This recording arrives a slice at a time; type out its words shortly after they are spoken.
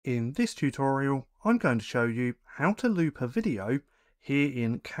In this tutorial, I'm going to show you how to loop a video here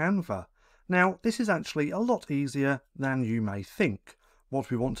in Canva. Now, this is actually a lot easier than you may think. What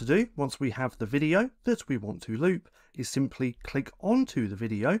we want to do once we have the video that we want to loop is simply click onto the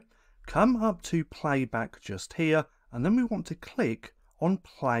video, come up to playback just here, and then we want to click on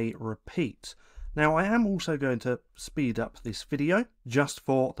play repeat. Now, I am also going to speed up this video just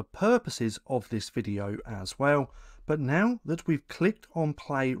for the purposes of this video as well. But now that we've clicked on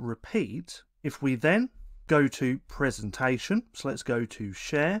play repeat, if we then go to presentation, so let's go to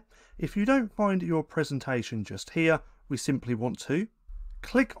share. If you don't find your presentation just here, we simply want to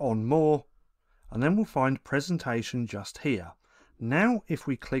click on more, and then we'll find presentation just here. Now, if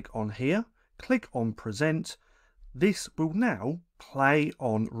we click on here, click on present, this will now play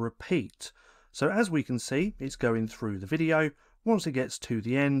on repeat. So as we can see, it's going through the video. Once it gets to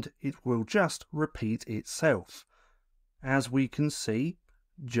the end, it will just repeat itself, as we can see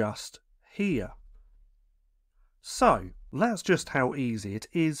just here. So that's just how easy it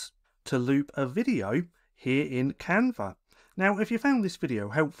is to loop a video here in Canva. Now, if you found this video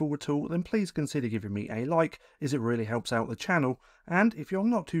helpful at all, then please consider giving me a like, as it really helps out the channel. And if you're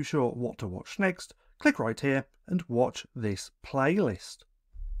not too sure what to watch next, click right here and watch this playlist.